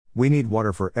We need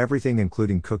water for everything,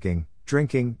 including cooking,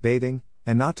 drinking, bathing,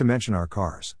 and not to mention our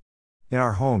cars. In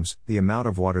our homes, the amount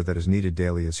of water that is needed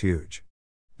daily is huge.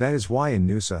 That is why in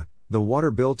Noosa, the water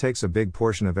bill takes a big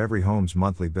portion of every home's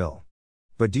monthly bill.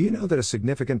 But do you know that a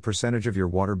significant percentage of your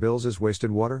water bills is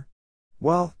wasted water?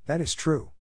 Well, that is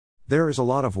true. There is a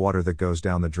lot of water that goes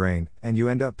down the drain, and you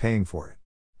end up paying for it.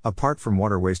 Apart from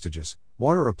water wastages,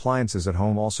 water appliances at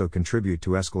home also contribute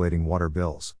to escalating water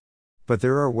bills. But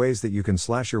there are ways that you can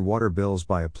slash your water bills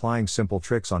by applying simple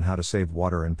tricks on how to save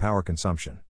water and power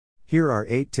consumption. Here are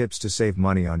 8 tips to save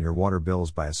money on your water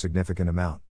bills by a significant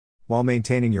amount. While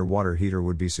maintaining your water heater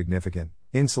would be significant,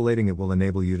 insulating it will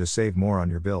enable you to save more on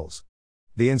your bills.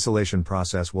 The insulation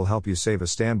process will help you save a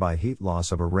standby heat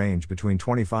loss of a range between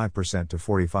 25% to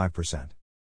 45%.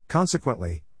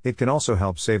 Consequently, it can also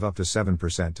help save up to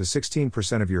 7% to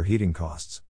 16% of your heating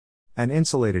costs. An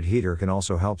insulated heater can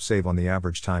also help save on the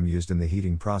average time used in the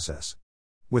heating process.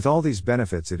 With all these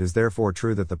benefits, it is therefore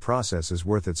true that the process is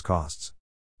worth its costs.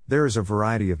 There is a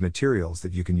variety of materials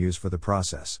that you can use for the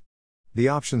process. The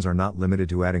options are not limited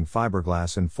to adding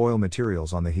fiberglass and foil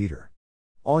materials on the heater.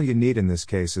 All you need in this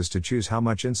case is to choose how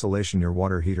much insulation your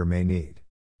water heater may need.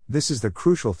 This is the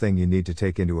crucial thing you need to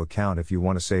take into account if you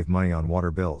want to save money on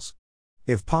water bills.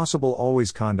 If possible,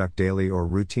 always conduct daily or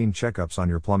routine checkups on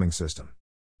your plumbing system.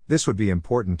 This would be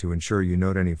important to ensure you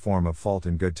note any form of fault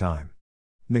in good time.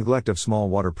 Neglect of small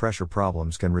water pressure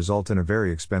problems can result in a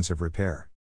very expensive repair.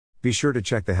 Be sure to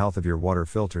check the health of your water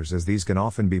filters, as these can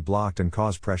often be blocked and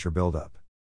cause pressure buildup.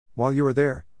 While you are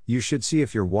there, you should see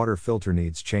if your water filter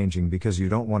needs changing, because you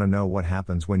don't want to know what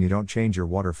happens when you don't change your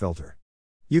water filter.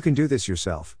 You can do this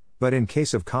yourself, but in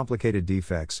case of complicated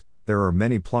defects, there are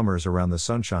many plumbers around the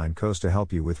Sunshine Coast to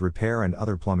help you with repair and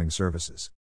other plumbing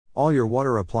services. All your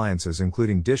water appliances,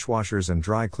 including dishwashers and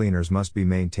dry cleaners, must be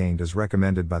maintained as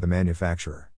recommended by the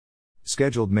manufacturer.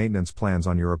 Scheduled maintenance plans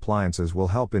on your appliances will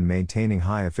help in maintaining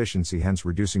high efficiency, hence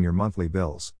reducing your monthly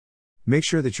bills. Make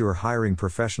sure that you are hiring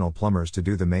professional plumbers to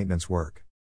do the maintenance work.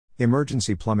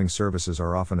 Emergency plumbing services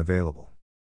are often available.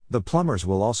 The plumbers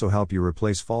will also help you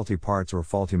replace faulty parts or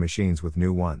faulty machines with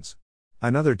new ones.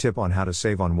 Another tip on how to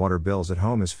save on water bills at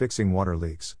home is fixing water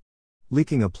leaks.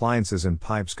 Leaking appliances and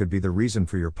pipes could be the reason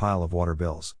for your pile of water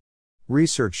bills.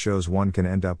 Research shows one can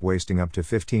end up wasting up to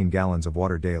 15 gallons of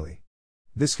water daily.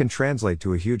 This can translate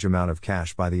to a huge amount of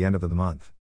cash by the end of the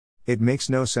month. It makes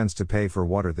no sense to pay for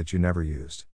water that you never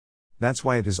used. That's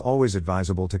why it is always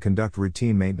advisable to conduct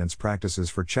routine maintenance practices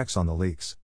for checks on the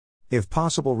leaks. If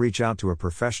possible, reach out to a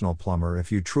professional plumber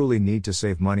if you truly need to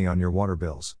save money on your water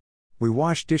bills. We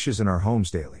wash dishes in our homes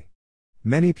daily.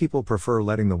 Many people prefer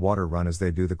letting the water run as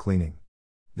they do the cleaning.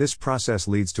 This process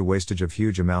leads to wastage of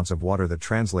huge amounts of water that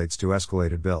translates to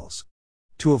escalated bills.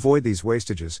 To avoid these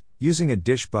wastages, using a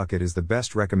dish bucket is the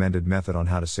best recommended method on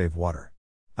how to save water.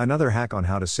 Another hack on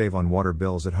how to save on water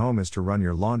bills at home is to run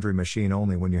your laundry machine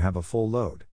only when you have a full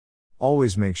load.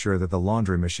 Always make sure that the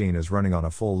laundry machine is running on a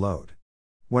full load.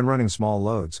 When running small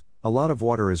loads, a lot of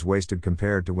water is wasted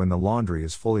compared to when the laundry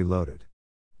is fully loaded.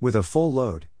 With a full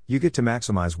load, you get to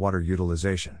maximize water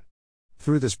utilization.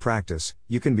 Through this practice,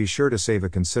 you can be sure to save a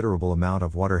considerable amount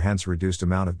of water, hence reduced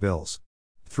amount of bills.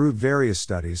 Through various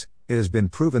studies, it has been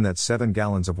proven that 7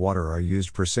 gallons of water are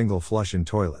used per single flush in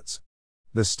toilets.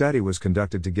 The study was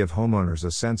conducted to give homeowners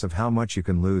a sense of how much you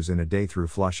can lose in a day through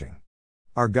flushing.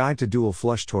 Our guide to dual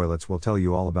flush toilets will tell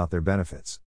you all about their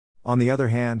benefits. On the other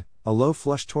hand, a low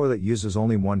flush toilet uses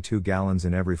only 1-2 gallons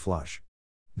in every flush.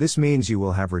 This means you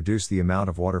will have reduced the amount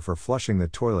of water for flushing the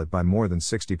toilet by more than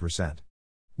 60%.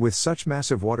 With such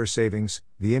massive water savings,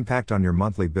 the impact on your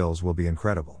monthly bills will be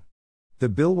incredible. The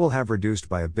bill will have reduced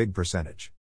by a big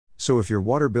percentage. So if your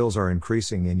water bills are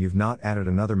increasing and you've not added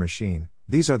another machine,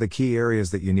 these are the key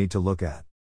areas that you need to look at.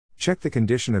 Check the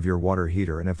condition of your water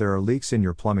heater and if there are leaks in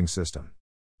your plumbing system.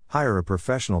 Hire a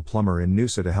professional plumber in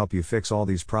Noosa to help you fix all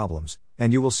these problems,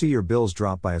 and you will see your bills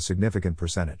drop by a significant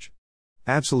percentage.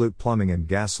 Absolute Plumbing and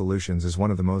Gas Solutions is one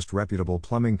of the most reputable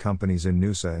plumbing companies in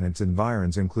Noosa and its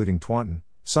environs, including Taunton,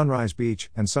 Sunrise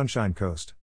Beach, and Sunshine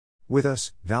Coast. With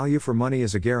us, value for money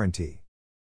is a guarantee.